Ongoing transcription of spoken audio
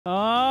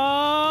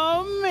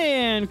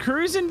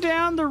cruising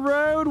down the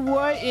road.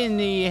 What in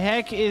the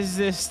heck is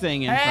this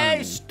thing in front of me?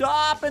 Hey,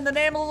 stop in the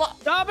name of the law.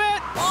 Stop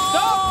it!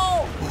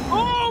 Oh!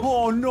 Oh!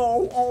 Oh,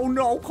 no. Oh,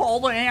 no. Call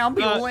the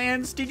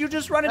ambulance. Did you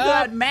just run into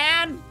that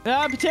man?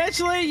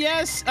 Potentially,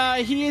 yes.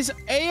 He is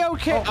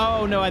A-okay.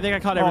 Oh, no, I think I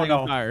caught everything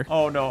on fire.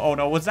 Oh, no. Oh,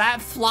 no. Was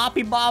that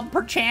Floppy Bob,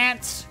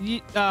 perchance?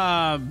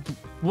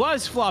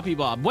 Was Floppy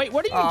Bob. Wait,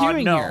 what are you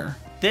doing here?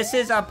 This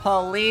is a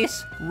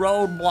police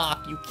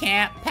roadblock. You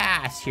can't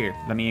pass here.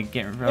 Let me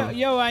get...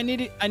 Yo, I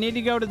need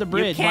to go to the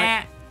bridge. You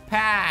can't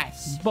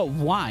pass. But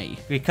why?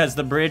 Because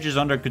the bridge is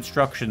under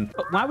construction.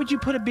 But why would you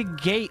put a big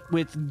gate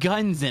with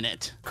guns in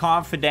it?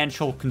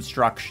 Confidential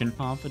construction.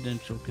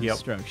 Confidential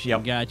construction.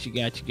 Yep.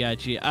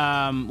 Gotcha.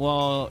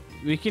 Well,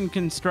 we can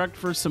construct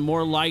for some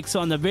more likes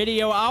on the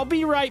video. I'll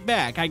be right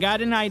back. I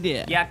got an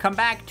idea. Yeah, come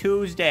back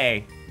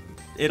Tuesday.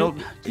 It'll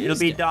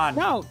be done.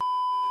 No.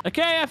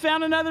 Okay, I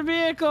found another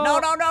vehicle.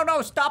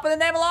 No. Stop in the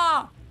name of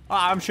law. Oh,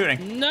 I'm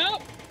shooting. No.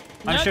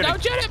 I'm shooting.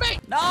 Don't shoot at me.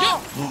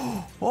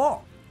 No.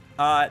 Oh.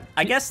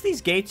 I guess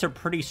these gates are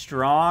pretty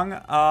strong.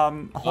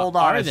 Hold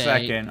on a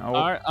second. Hold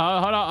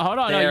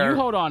on. No, you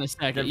hold on a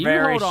second.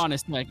 Hold on a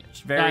second.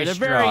 Very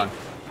strong.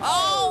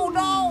 Oh,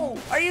 no.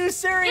 Are you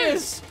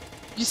serious?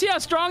 You see how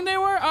strong they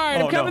were? All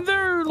right, I'm coming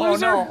through,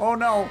 loser. Oh,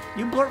 no.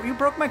 You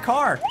broke my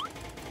car.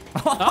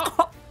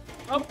 All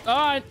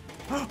right.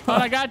 Oh,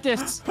 I got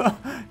this.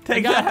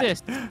 I got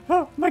this.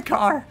 Oh, my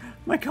car.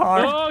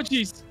 Oh,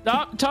 jeez.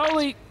 Stop.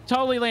 Totally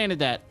landed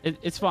that.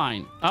 It's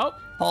fine. Oh.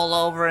 Pull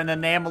over in the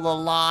name of the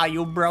law.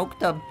 You broke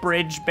the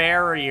bridge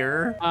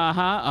barrier.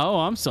 Uh-huh. Oh,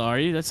 I'm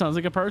sorry. That sounds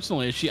like a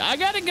personal issue. I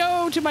gotta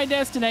go to my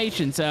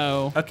destination,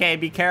 so... Okay,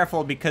 be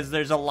careful, because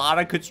there's a lot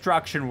of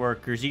construction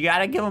workers. You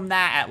gotta give them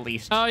that, at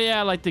least. Oh,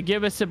 yeah, like to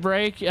give us a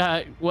break.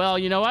 Well,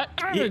 you know what?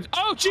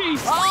 Oh,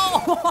 jeez!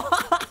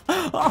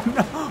 Oh,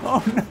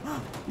 no.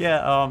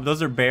 Yeah,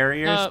 those are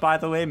barriers, by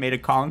the way, made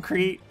of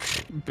concrete.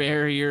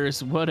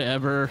 Barriers,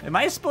 whatever. Am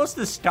I supposed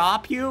to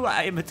stop you?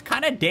 It's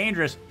kind of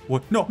dangerous.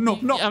 What? No.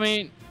 I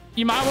mean,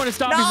 you might want to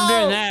stop me from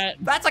doing that.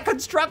 That's a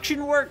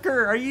construction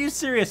worker. Are you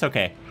serious?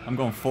 Okay, I'm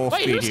going full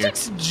speed here. Wait, who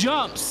sticks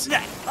jumps?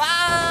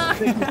 Ah!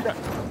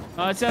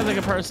 Oh, it sounds like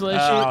a personal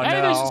issue. Oh,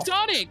 hey, no. there's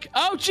Sonic.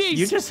 Oh, jeez.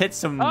 You just hit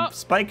some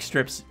spike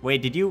strips.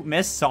 Wait, did you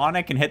miss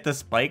Sonic and hit the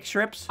spike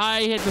strips?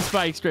 I hit the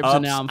spike strips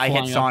and now I'm flying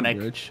I hit Sonic. Up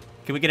the bridge.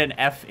 Can we get an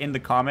F in the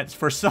comments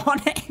for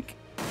Sonic?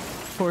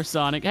 Poor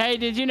Sonic. Hey,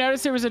 did you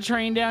notice there was a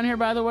train down here,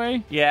 by the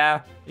way?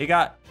 Yeah, it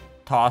got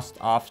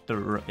tossed off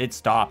the... It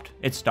stopped.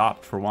 It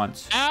stopped for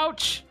once.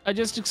 Ouch! I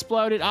just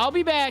exploded. I'll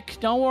be back.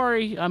 Don't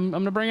worry. I'm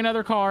gonna bring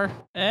another car.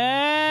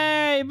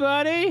 Hey,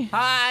 buddy.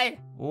 Hi.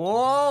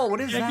 Whoa, what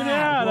is that? Check it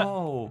out.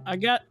 Whoa.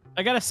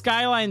 I got a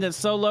skyline that's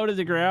so low to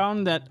the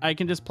ground that I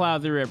can just plow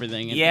through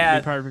everything. It'll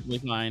be perfectly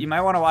fine. You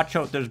might want to watch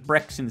out. There's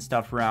bricks and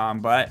stuff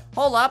around, but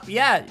hold up.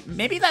 Yeah,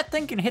 maybe that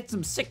thing can hit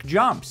some sick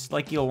jumps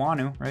like you'll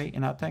want to, right?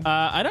 In that thing.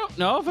 I don't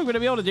know if I'm going to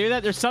be able to do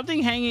that. There's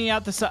something hanging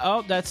out the side.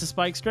 Oh, that's a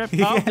spike strip.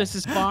 Oh, this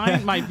is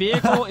fine. My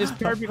vehicle is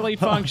perfectly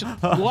functional.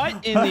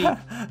 What in the...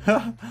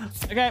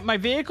 Okay, my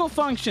vehicle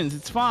functions.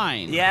 It's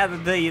fine. Yeah,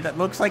 that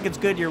looks like it's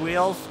good. Your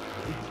wheels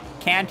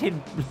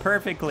canted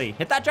perfectly.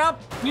 Hit that jump.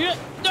 Yeah.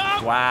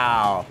 No.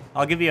 Wow.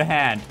 I'll give you a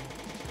hand.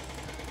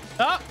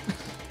 Oh.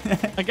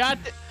 I got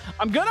it.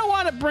 I'm gonna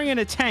want to bring in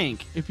a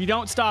tank if you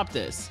don't stop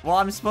this. Well,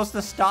 I'm supposed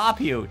to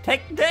stop you.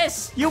 Take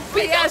this,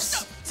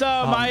 UPS. So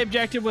my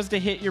objective was to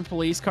hit your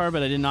police car,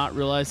 but I did not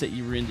realize that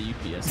you were in the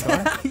UPS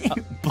car.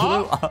 You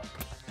blew up.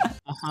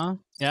 Uh-huh.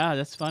 Yeah,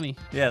 that's funny.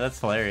 Yeah, that's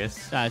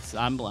hilarious.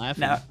 I'm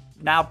laughing.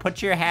 Now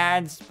put your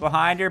hands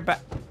behind your back.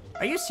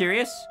 Are you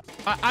serious?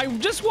 I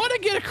just want to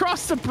get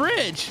across the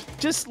bridge.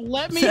 Just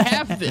let me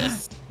have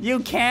this.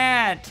 You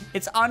can't.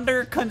 It's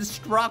under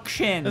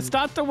construction. That's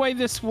not the way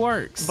this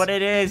works. But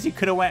it is. You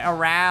could have went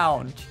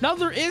around. No,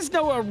 there is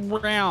no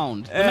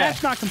around. The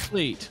map's not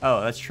complete.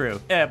 Oh, that's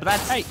true. Yeah, but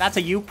that's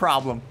a you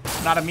problem,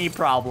 not a me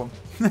problem.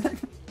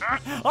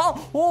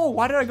 Oh,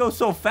 why did I go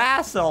so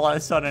fast all of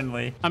a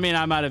suddenly? I mean,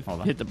 I might have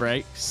hit the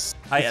brakes.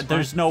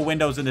 There's no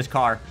windows in this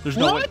car. There's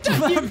no What?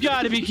 You've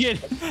got to be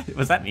kidding.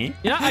 Was that me?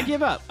 You know, I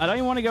give up. I don't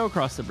even want to go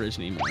across the bridge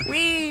anymore.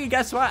 Wee,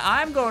 guess what?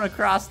 I'm going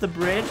across the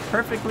bridge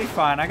perfectly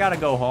fine. I got to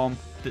go home.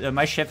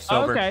 My shift's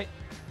over.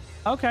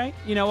 Okay.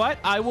 You know what?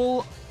 I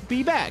will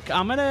be back.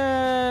 I'm going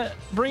to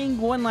bring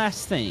one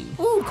last thing.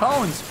 Ooh,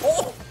 cones.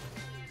 Oh.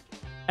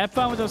 Have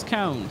fun with those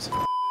cones.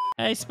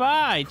 Hey,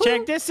 Spy,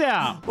 check this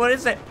out. What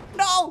is it?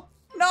 No.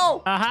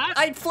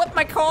 I flipped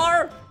my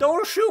car.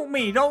 Don't shoot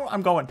me.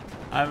 I'm going.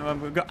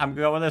 I'm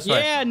going this way.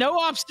 Yeah, no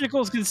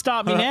obstacles can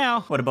stop me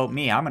now. What about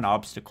me? I'm an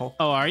obstacle.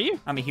 Oh, are you?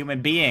 I'm a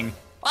human being.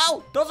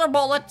 Oh, those are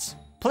bullets.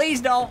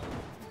 Please don't.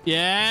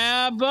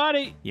 Yeah,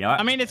 buddy. You know what?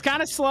 I mean, it's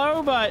kind of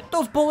slow, but...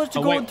 Those bullets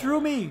are going through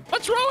me.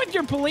 What's wrong with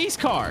your police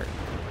car?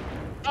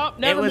 Oh,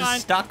 never mind. It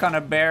was stuck on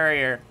a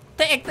barrier.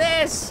 Take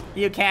this!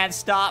 You can't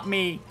stop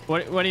me.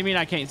 What do you mean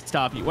I can't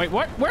stop you? Wait,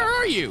 what? Where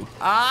are you?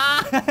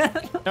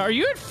 Are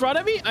you in front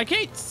of me? I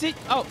can't see.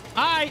 Oh,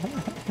 hi.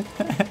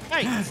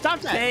 Hey, stop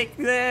that. Take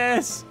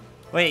this.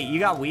 Wait, you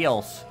got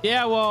wheels.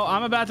 Yeah, well,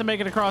 I'm about to make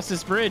it across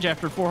this bridge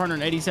after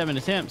 487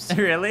 attempts.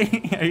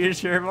 Really? Are you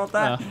sure about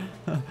that?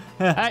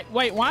 Hey,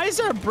 wait, why is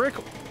there a brick?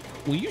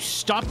 Will you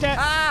stop that?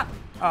 Ah!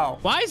 Oh.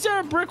 Why is there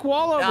a brick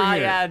wall over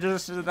here? Yeah,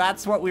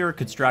 that's what we were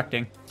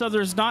constructing. So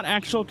there's not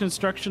actual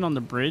construction on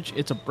the bridge.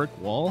 It's a brick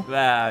wall.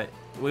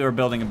 We were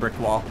building a brick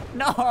wall.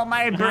 No,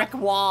 my brick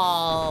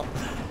wall.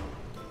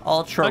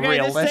 Ultra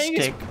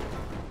realistic.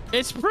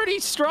 It's pretty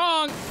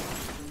strong.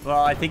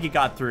 Well, I think you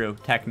got through,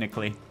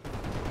 technically.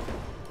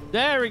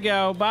 There we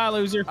go. Bye,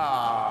 loser.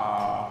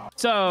 Oh.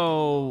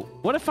 So,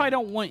 what if I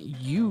don't want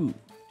you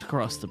to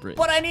cross the bridge?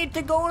 But I need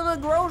to go to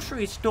the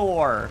grocery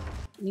store.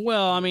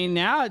 Well, I mean,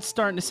 now it's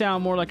starting to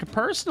sound more like a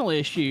personal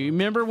issue.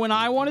 Remember when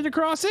I wanted to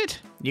cross it?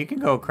 You can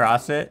go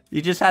across it.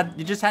 You just had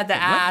to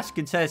ask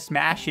instead of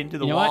smash into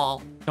the wall.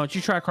 What? Don't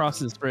you try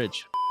crossing this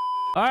bridge.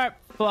 All right,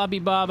 Floppy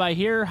Bob, I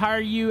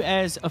hire you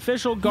as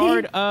official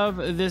guard of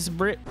this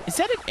bridge. Is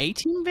that an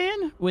A-Team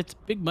van with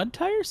big mud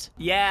tires?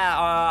 Yeah,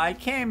 I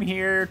came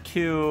here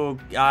to,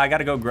 I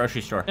gotta go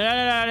grocery store.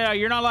 No,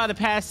 you're not allowed to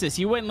pass this.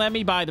 You wouldn't let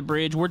me buy the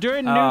bridge. We're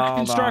doing new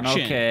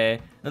construction.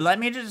 Okay. Let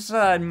me just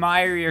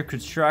admire your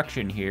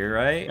construction here,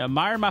 right?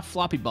 Admire my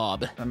Floppy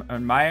Bob. I'm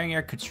admiring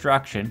your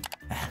construction.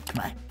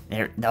 Come on.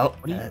 There, no.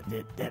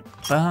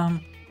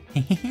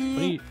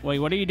 Wait,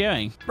 what are you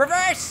doing?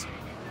 Reverse!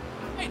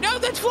 Hey, no,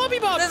 that's Floppy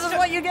Bob! This is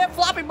what you get,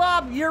 Floppy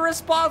Bob! You're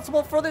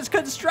responsible for this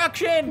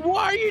construction!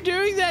 Why are you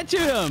doing that to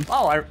him?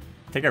 Oh, I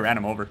think I ran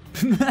him over.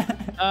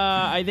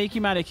 I think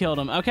you might have killed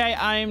him. Okay,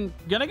 I'm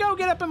gonna go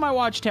get up in my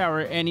watchtower,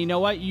 and you know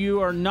what?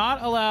 You are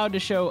not allowed to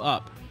show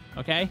up,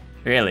 okay?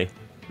 Really?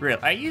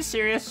 Really? Are you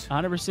serious?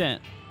 100%.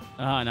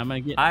 And I'm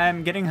gonna get...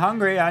 I'm getting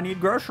hungry. I need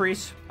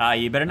groceries.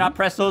 You better not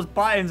press those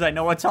buttons. I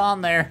know what's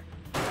on there.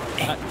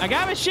 I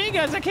got machine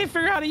guns. I can't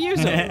figure out how to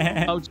use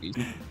them. Oh, jeez.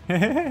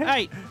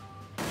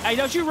 Hey,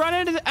 don't you run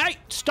into the... Hey,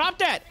 stop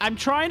that. I'm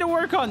trying to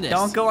work on this.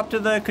 Don't go up to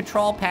the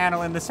control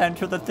panel in the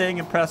center of the thing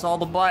and press all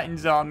the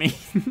buttons on me.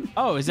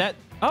 Oh, is that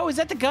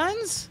the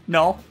guns?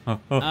 No.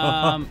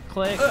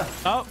 Click.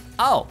 Oh,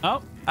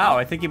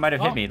 I think you might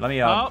have hit me. Let me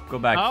go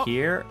back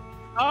here.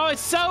 Oh,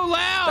 it's so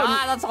loud.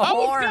 That's a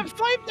horn. Oh, it's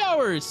got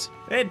flamethrowers.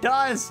 It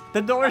does.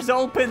 The door's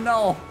open,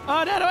 though.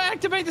 Oh, no,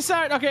 activate the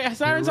siren. Okay,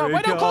 siren's on.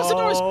 Wait, no, close the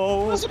doors.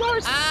 Close the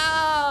doors.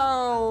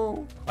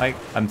 Ow.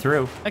 I'm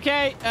through.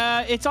 Okay,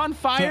 it's on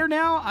fire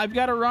now. I've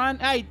got to run.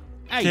 Hey,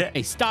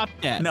 stop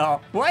that. No.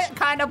 What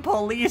kind of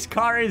police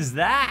car is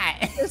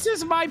that? This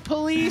is my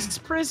police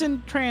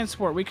prison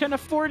transport. We couldn't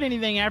afford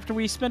anything after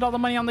we spent all the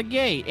money on the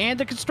gate and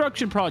the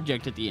construction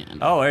project at the end.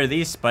 Oh, are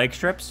these spike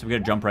strips? We're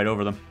going to jump right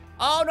over them.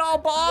 Oh, no,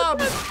 Bob!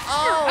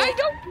 Oh! I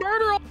don't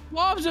murder all the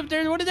Bobs up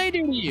there. What did they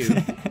do to you?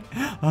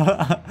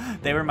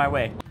 They were in my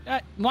way.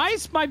 Why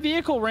is my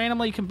vehicle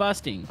randomly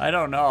combusting? I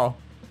don't know.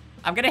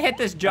 I'm going to hit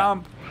this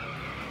jump.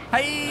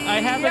 Hey! I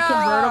have a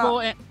convertible.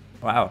 And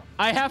wow.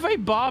 I have a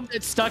Bob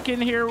that's stuck in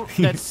here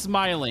that's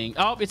smiling.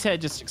 Oh, its head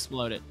just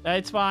exploded.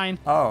 It's fine.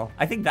 Oh,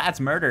 I think that's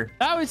murder.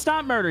 Oh, it's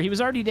not murder. He was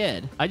already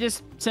dead. I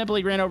just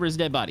simply ran over his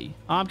dead body.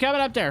 I'm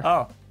coming up there.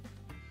 Oh,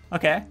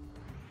 okay.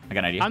 I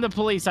got an idea. I'm the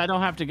police. I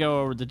don't have to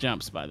go over the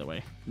jumps, by the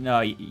way.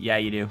 No, yeah,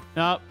 you do.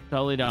 Nope,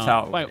 totally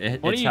don't. Wait, what are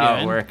you doing? It's how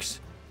it works.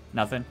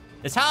 Nothing.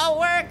 It's how it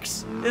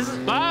works. This is...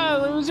 Bye,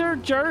 loser,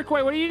 jerk.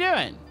 Wait, what are you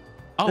doing?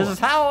 Oh, this is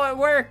how it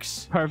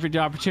works. Perfect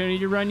opportunity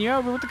to run you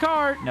over with the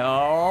cart.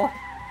 No.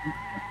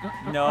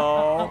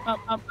 No.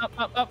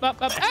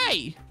 Up.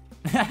 Hey!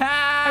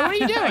 Hey, what are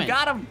you doing? I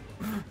got him.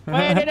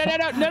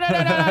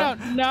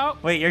 Wait, no.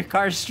 Wait, your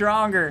car's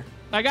stronger.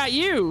 I got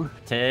you.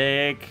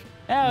 Take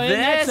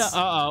this. this.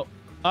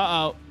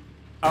 Uh-oh.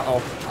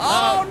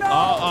 Oh,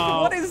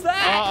 no. What is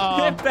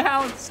that? It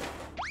bounced.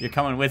 You're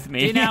coming with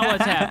me. See now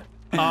what's happening.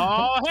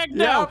 Oh, heck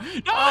no.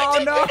 Yep. No,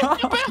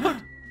 Oh, no.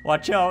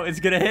 Watch out. It's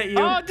going to hit you.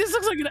 Oh, this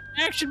looks like an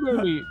action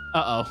movie.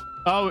 Uh-oh.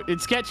 Oh,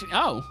 it's catching.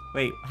 Oh.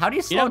 Wait, how do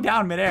you slow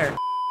down midair?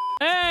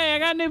 Hey, I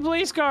got a new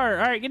police car.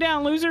 All right, get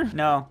down, loser.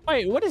 No.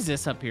 Wait, what is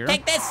this up here?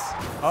 Take this.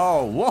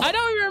 Oh, whoa. I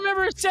don't even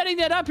remember setting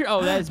that up here.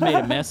 Oh, that has made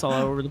a mess all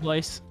over the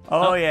place.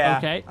 Oh, yeah.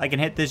 Okay. I can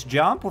hit this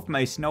jump with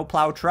my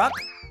snowplow truck.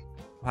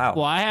 Wow.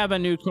 Well, I have a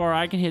new car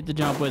I can hit the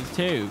jump with,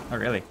 too. Oh,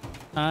 really?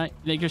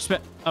 Think you're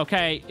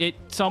okay, it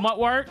somewhat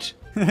worked.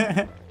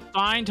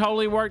 Fine,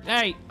 totally worked.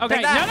 Hey,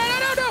 okay. No.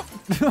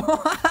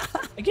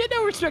 I get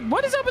no respect.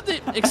 What is up with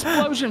the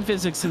explosion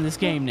physics in this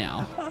game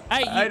now?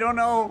 Hey, I don't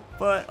know,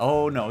 but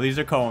oh no, these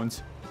are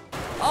cones.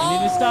 You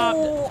need to stop.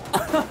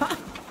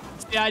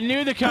 See, I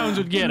knew the cones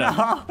would get him.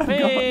 No,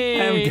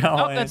 hey. I'm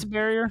going. Oh, that's a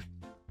barrier.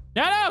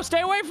 No,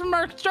 stay away from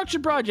our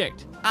construction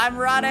project. I'm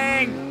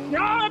running. No,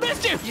 I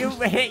missed you. You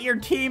hit your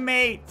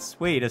teammates.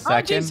 Wait a second.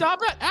 Oh, geez,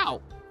 stop it.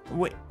 Ow.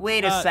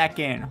 Wait a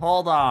second.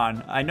 Hold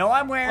on. I know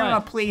I'm wearing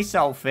a police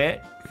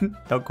outfit.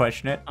 Don't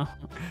question it.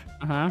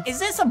 Is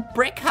this a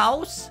brick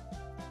house?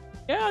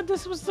 Yeah,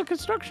 this was the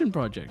construction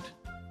project.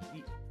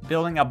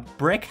 Building a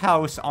brick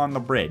house on the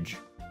bridge.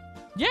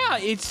 Yeah,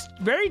 it's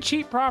very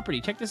cheap property.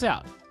 Check this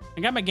out.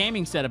 I got my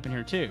gaming setup in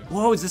here too.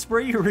 Whoa, is this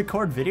where you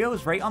record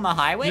videos right on the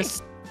highway?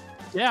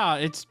 Yeah,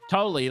 it's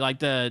totally like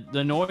the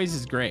noise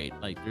is great.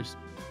 Like there's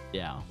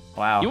Yeah.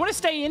 Wow. You want to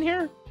stay in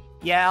here?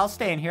 Yeah, I'll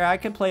stay in here. I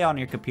could play on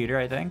your computer,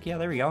 I think. Yeah,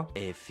 there we go.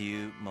 A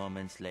few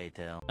moments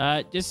later.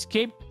 Just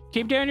keep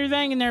doing your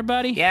thing in there,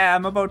 buddy. Yeah,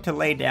 I'm about to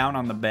lay down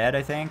on the bed,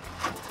 I think.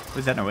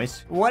 What's that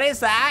noise? What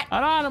is that?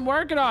 Hold on, I'm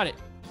working on it.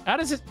 How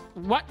does it...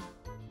 What?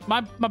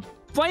 My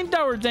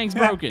flamethrower thing's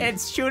broken.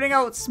 It's shooting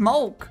out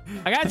smoke.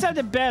 I got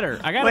something better.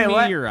 I got Wait, a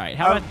what? meteorite.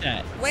 How about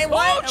that? Wait,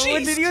 what? Oh,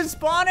 jeez. Did you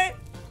spawn it?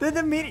 Did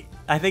the meteor...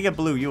 I think it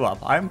blew you up.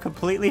 I'm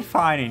completely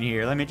fine in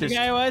here. Let me just...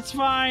 Okay, well, it's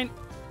fine.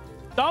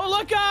 Don't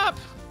look up.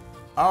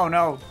 Oh,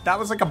 no. That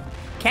was like a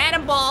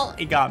cannonball.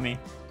 It got me.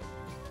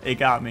 It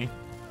got me.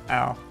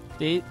 Ow.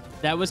 See,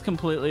 that was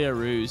completely a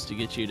ruse to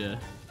get you to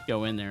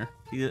go in there.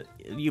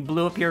 You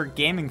blew up your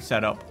gaming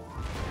setup.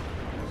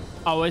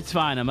 Oh, it's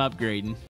fine. I'm upgrading.